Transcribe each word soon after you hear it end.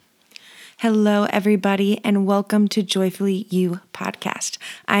Hello, everybody, and welcome to Joyfully You podcast.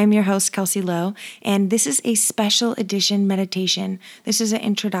 I am your host, Kelsey Lowe, and this is a special edition meditation. This is an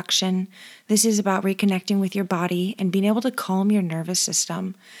introduction. This is about reconnecting with your body and being able to calm your nervous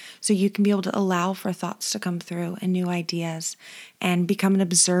system so you can be able to allow for thoughts to come through and new ideas and become an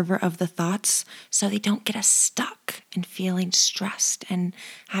observer of the thoughts so they don't get us stuck and feeling stressed and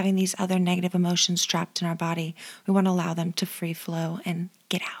having these other negative emotions trapped in our body. We want to allow them to free flow and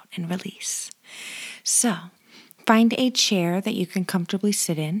get out and release. So find a chair that you can comfortably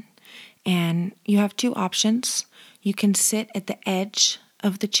sit in, and you have two options. You can sit at the edge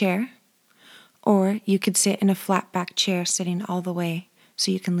of the chair, or you could sit in a flat back chair sitting all the way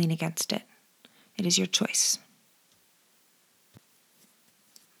so you can lean against it. It is your choice.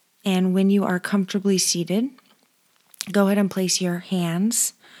 And when you are comfortably seated, go ahead and place your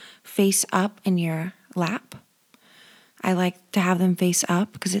hands face up in your lap. I like to have them face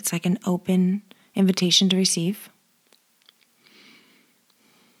up because it's like an open invitation to receive.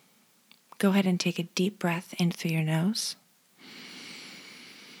 Go ahead and take a deep breath in through your nose.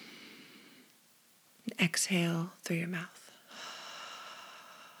 Exhale through your mouth.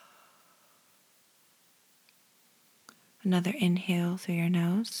 Another inhale through your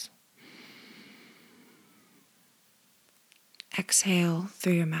nose. Exhale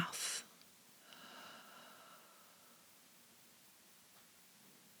through your mouth.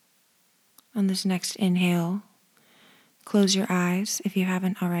 On this next inhale, close your eyes if you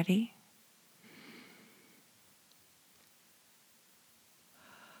haven't already.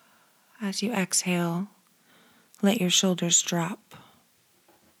 As you exhale, let your shoulders drop.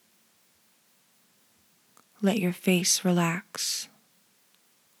 Let your face relax.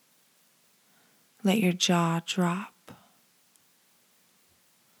 Let your jaw drop,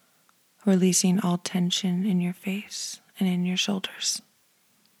 releasing all tension in your face and in your shoulders.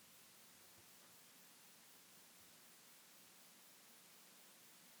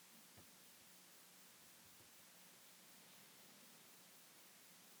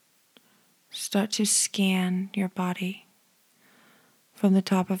 Start to scan your body from the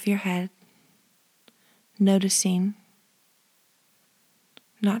top of your head, noticing,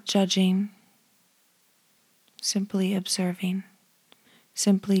 not judging, simply observing,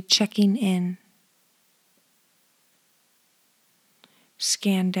 simply checking in.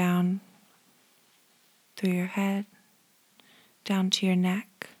 Scan down through your head, down to your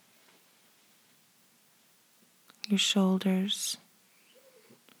neck, your shoulders,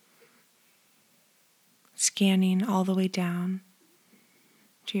 scanning all the way down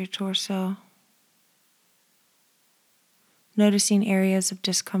to your torso, noticing areas of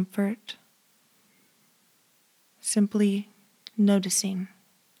discomfort, simply noticing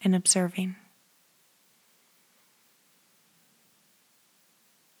and observing.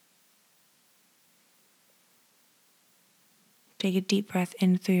 Take a deep breath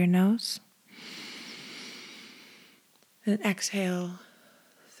in through your nose, then exhale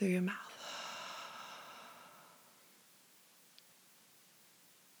through your mouth.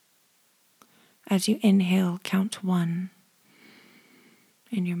 As you inhale, count 1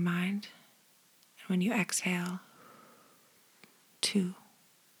 in your mind, and when you exhale, 2.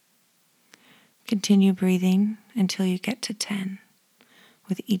 Continue breathing until you get to 10,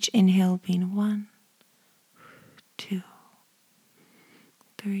 with each inhale being 1, 2,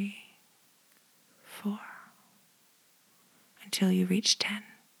 3, 4, until you reach 10.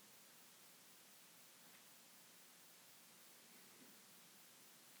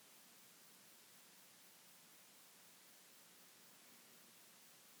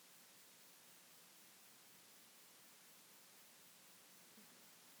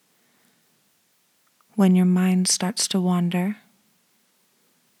 When your mind starts to wander,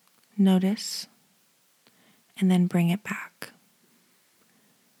 notice and then bring it back.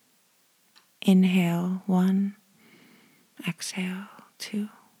 Inhale 1, exhale 2.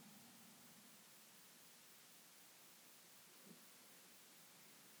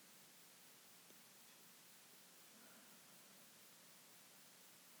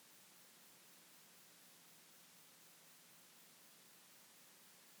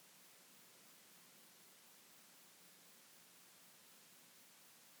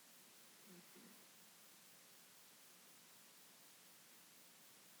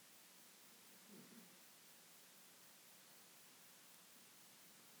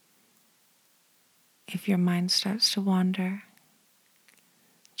 If your mind starts to wander,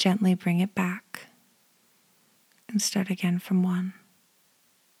 gently bring it back and start again from 1.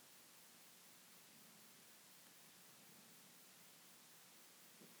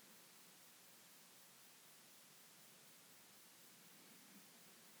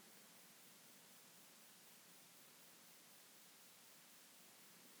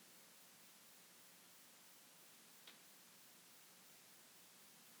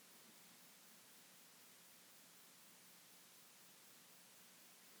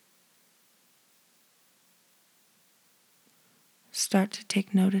 start to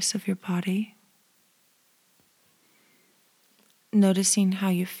take notice of your body, noticing how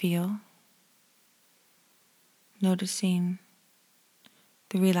you feel, noticing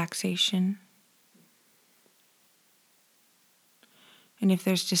the relaxation, and if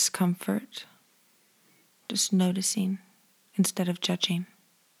there's discomfort, just noticing instead of judging.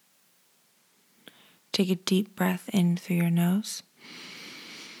 Take a deep breath in through your nose.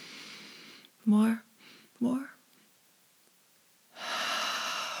 More.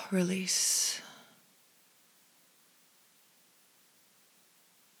 Release.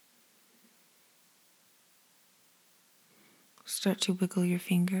 Start to wiggle your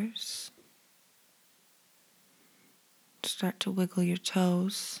fingers. Start to wiggle your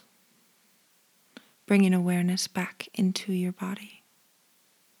toes, bringing awareness back into your body.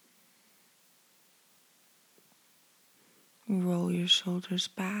 Roll your shoulders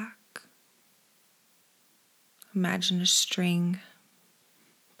back. Imagine a string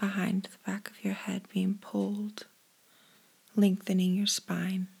behind the back of your head being pulled, lengthening your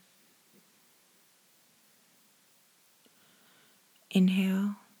spine.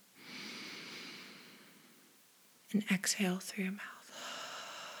 Inhale and exhale through your mouth.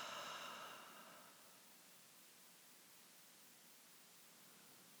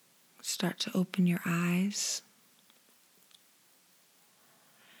 Start to open your eyes.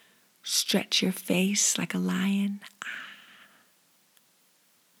 Stretch your face like a lion.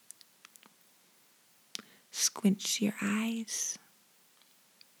 Squinch your eyes.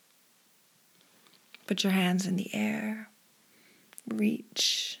 Put your hands in the air.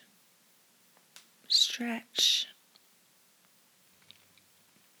 Reach. Stretch.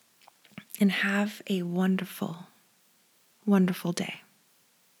 And have a wonderful, wonderful day.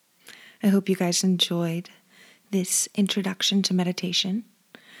 I hope you guys enjoyed this introduction to meditation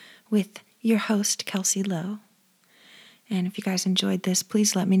with your host, Kelsey Lowe. And if you guys enjoyed this,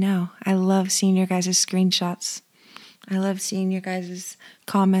 please let me know. I love seeing your guys' screenshots. I love seeing your guys'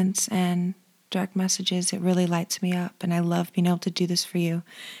 comments and direct messages. It really lights me up, and I love being able to do this for you.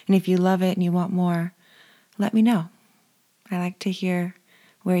 And if you love it and you want more, let me know. I like to hear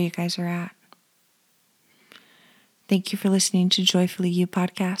where you guys are at. Thank you for listening to Joyfully You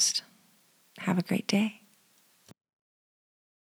podcast. Have a great day.